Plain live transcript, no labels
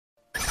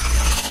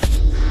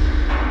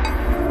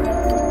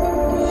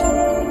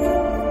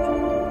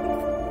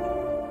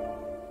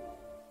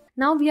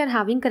Now we are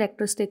having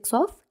characteristics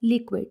of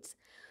liquids.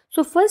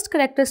 So first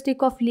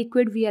characteristic of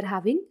liquid we are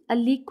having, a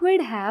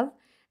liquid have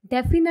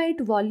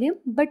definite volume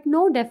but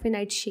no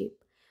definite shape.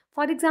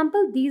 For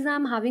example, these I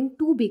am having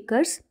two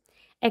beakers.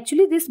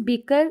 Actually this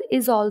beaker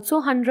is also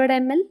 100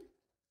 ml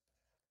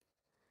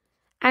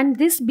and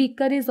this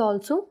beaker is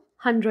also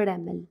 100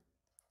 ml.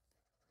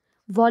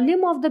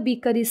 Volume of the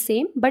beaker is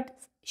same but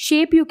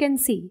shape you can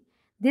see.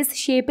 This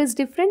shape is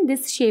different,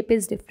 this shape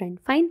is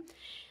different. Fine.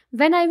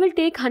 When I will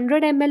take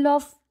 100 ml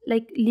of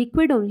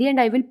liquid only and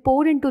I will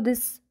pour into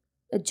this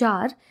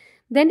jar,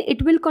 then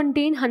it will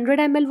contain 100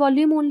 ml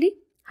volume only,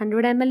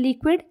 100 ml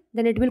liquid,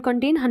 then it will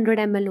contain 100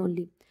 ml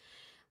only.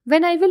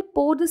 When I will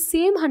pour the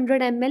same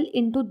 100 ml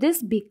into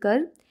this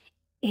beaker,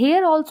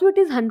 here also it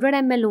is 100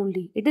 ml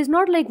only. It is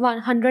not like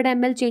 100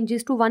 ml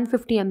changes to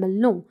 150 ml.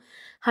 No,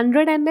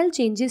 100 ml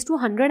changes to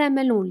 100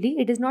 ml only.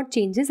 It is not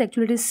changes,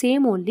 actually it is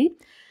same only.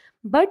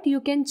 But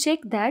you can check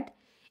that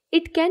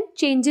it can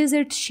changes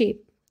its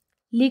shape.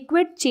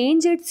 Liquid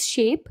change its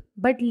shape,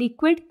 but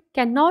liquid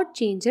cannot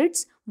change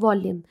its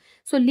volume.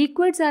 So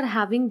liquids are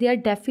having their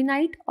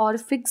definite or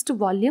fixed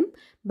volume,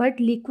 but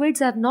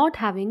liquids are not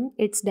having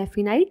its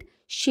definite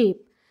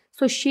shape.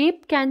 So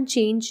shape can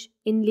change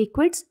in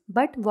liquids,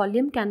 but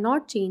volume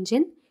cannot change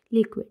in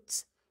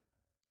liquids.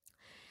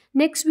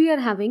 Next we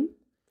are having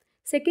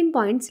second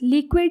points,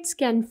 liquids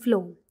can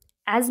flow.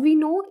 As we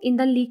know, in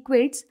the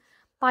liquids,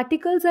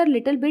 particles are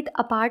little bit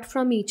apart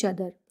from each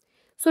other.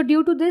 So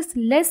due to this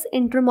less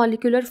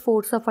intermolecular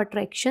force of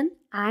attraction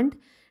and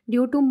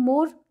due to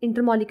more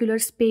intermolecular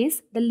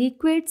space, the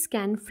liquids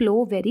can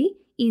flow very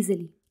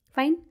easily.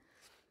 Fine.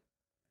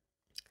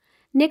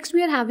 Next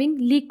we are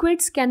having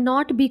liquids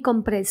cannot be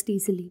compressed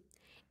easily.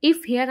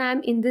 If here I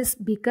am in this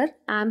beaker,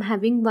 I am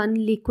having one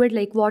liquid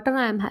like water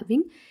I am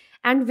having,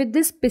 and with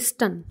this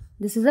piston,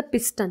 this is a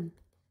piston.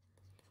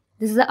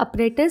 This is the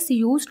apparatus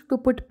used to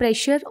put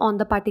pressure on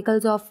the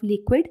particles of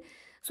liquid.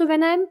 So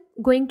when I am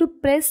going to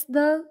press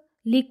the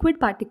liquid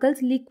particles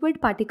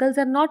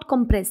are not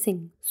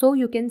compressing. So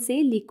you can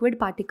say liquid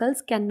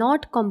particles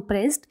cannot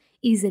compressed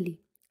easily.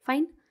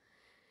 Fine.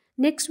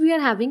 Next we are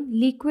having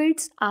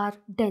liquids are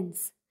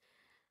dense.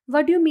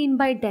 What do you mean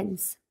by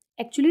dense?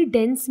 Actually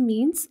dense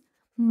means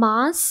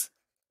mass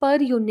per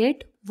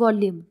unit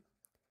volume.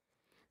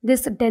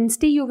 This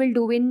density you will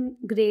do in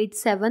grade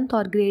 7th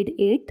or grade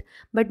 8,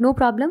 but no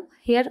problem.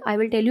 Here I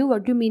will tell you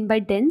what you mean by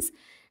dense.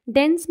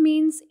 Dense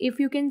means, if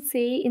you can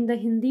say in the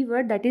Hindi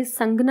word, that is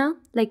sangna,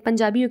 like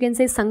Punjabi you can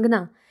say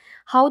sangna,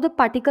 how the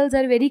particles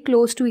are very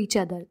close to each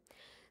other.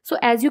 So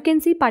as you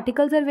can see,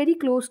 particles are very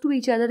close to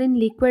each other in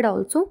liquid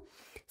also.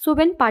 So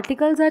when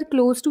particles are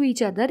close to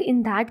each other,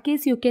 in that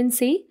case you can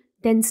say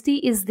density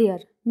is there.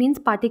 Means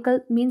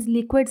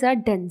liquids are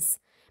dense.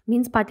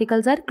 Means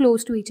particles are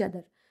close to each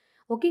other.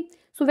 Okay,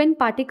 so when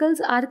particles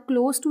are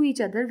close to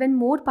each other, when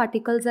more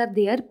particles are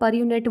there per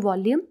unit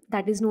volume,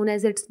 that is known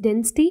as its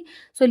density.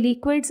 So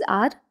liquids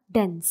are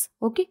dense.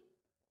 Okay.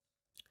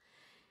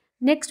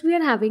 Next we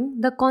are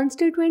having the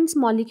constituents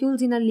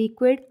molecules in a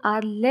liquid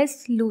are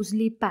less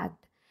loosely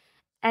packed.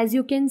 As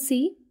you can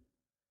see,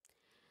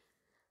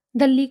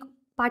 the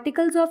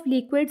particles of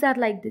liquids are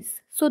like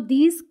this. So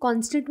these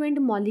constituent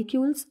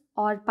molecules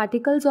or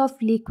particles of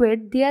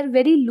liquid, they are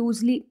very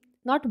loosely,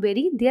 not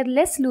very, they are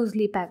less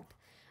loosely packed.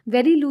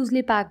 Very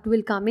loosely packed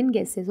will come in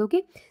gases.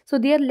 Okay, so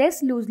they are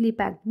less loosely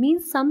packed,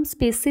 means some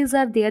spaces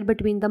are there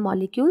between the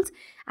molecules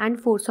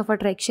and force of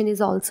attraction is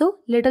also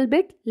little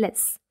bit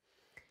less.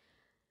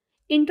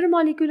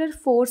 Intermolecular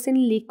force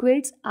in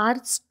liquids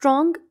are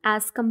strong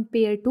as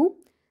compared to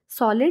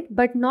solid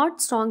but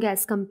not strong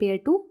as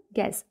compared to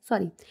gas.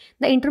 The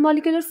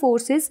intermolecular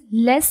force is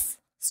less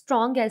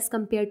strong as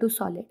compared to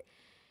solid.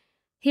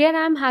 Here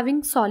I am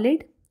having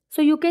solid,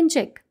 so you can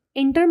check.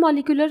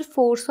 Intermolecular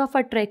force of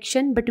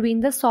attraction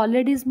between the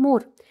solid is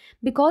more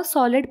because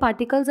solid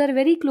particles are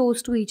very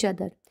close to each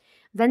other.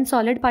 When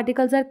solid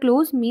particles are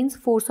close, means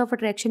force of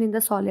attraction in the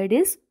solid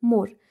is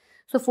more.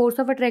 So force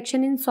of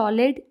attraction in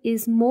solid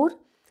is more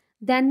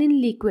than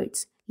in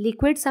liquids.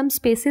 Liquids, some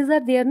spaces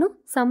are there, no?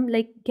 Some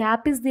like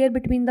gap is there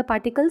between the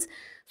particles.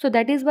 So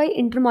that is why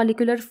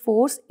intermolecular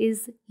force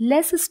is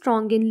less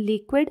strong in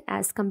liquid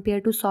as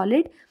compared to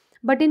solid.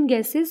 But in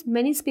gases,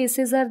 many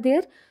spaces are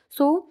there.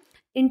 So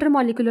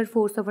intermolecular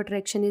force of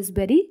attraction is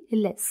very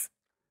less.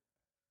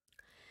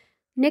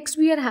 Next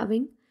we are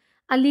having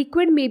a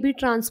liquid may be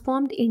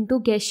transformed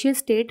into gaseous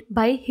state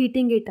by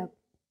heating it up.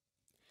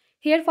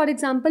 Here for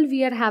example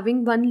we are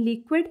having one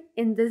liquid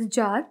in this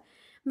jar.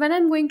 When I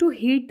am going to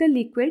heat the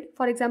liquid,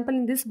 for example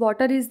in this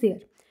water is there.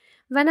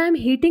 When I am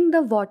heating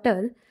the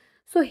water,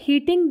 so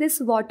heating this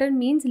water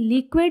means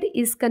liquid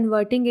is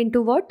converting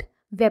into what?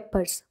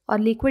 Vapors, or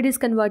liquid is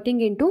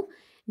converting into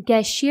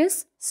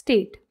gaseous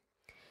state.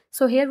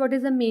 So here what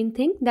is the main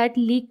thing? That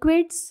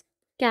liquids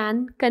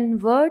can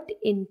convert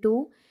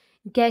into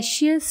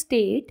gaseous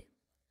state.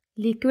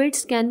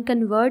 Liquids can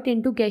convert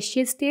into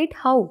gaseous state.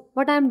 How?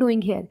 What I am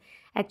doing here?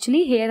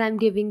 Actually here I am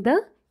giving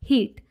the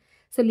heat.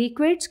 So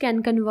liquids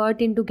can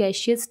convert into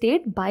gaseous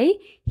state by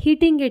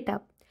heating it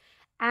up.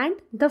 and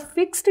the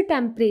fixed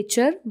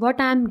temperature what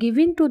I am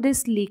giving to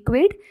this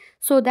liquid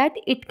so that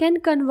it can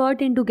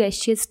convert into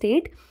gaseous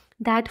state,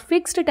 that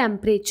fixed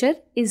temperature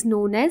is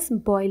known as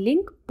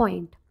boiling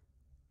point.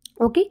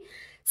 Okay,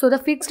 so the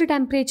fixed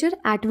temperature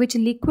at which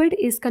liquid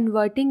is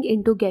converting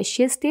into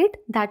gaseous state,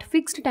 that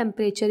fixed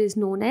temperature is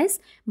known as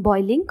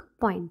boiling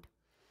point.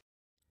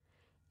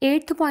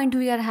 Eighth point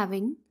we are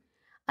having,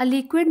 a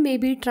liquid may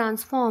be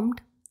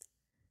transformed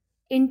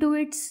into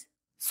its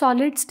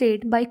solid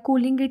state by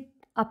cooling it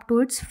up to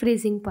its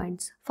freezing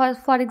points.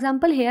 For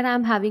example, here I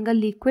am having a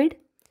liquid.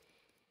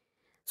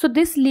 So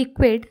this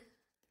liquid,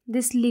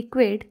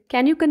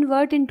 can you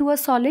convert into a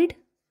solid?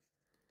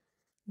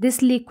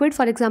 This liquid,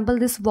 for example,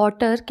 this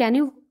water, can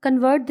you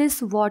convert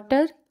this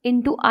water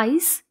into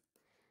ice?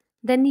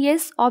 Then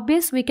yes,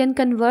 obvious, we can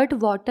convert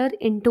water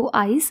into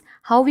ice.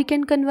 How we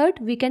can convert?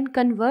 We can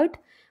convert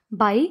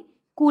by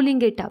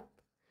cooling it up.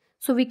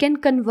 So we can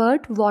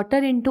convert water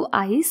into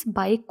ice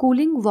by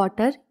cooling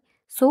water.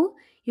 So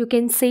you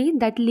can say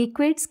that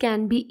liquids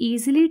can be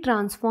easily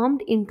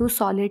transformed into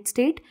solid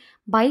state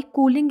by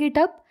cooling it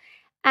up,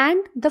 and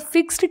the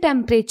fixed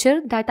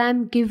temperature that I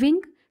am giving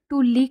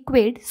to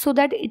liquid so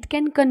that it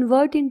can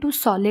convert into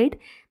solid,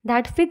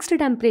 that fixed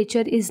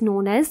temperature is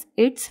known as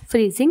its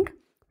freezing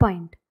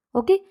point.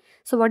 Okay,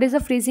 so what is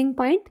the freezing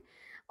point,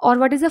 or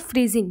what is the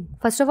freezing?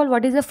 First of all,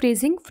 what is the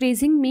freezing?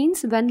 Freezing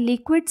means when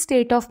liquid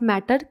state of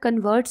matter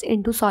converts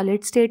into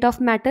solid state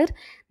of matter,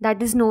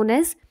 that is known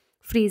as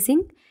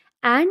freezing.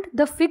 And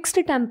the fixed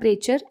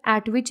temperature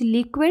at which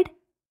liquid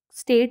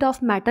state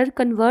of matter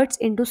converts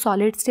into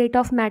solid state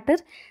of matter,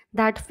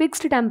 that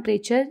fixed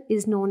temperature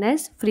is known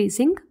as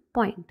freezing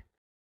point.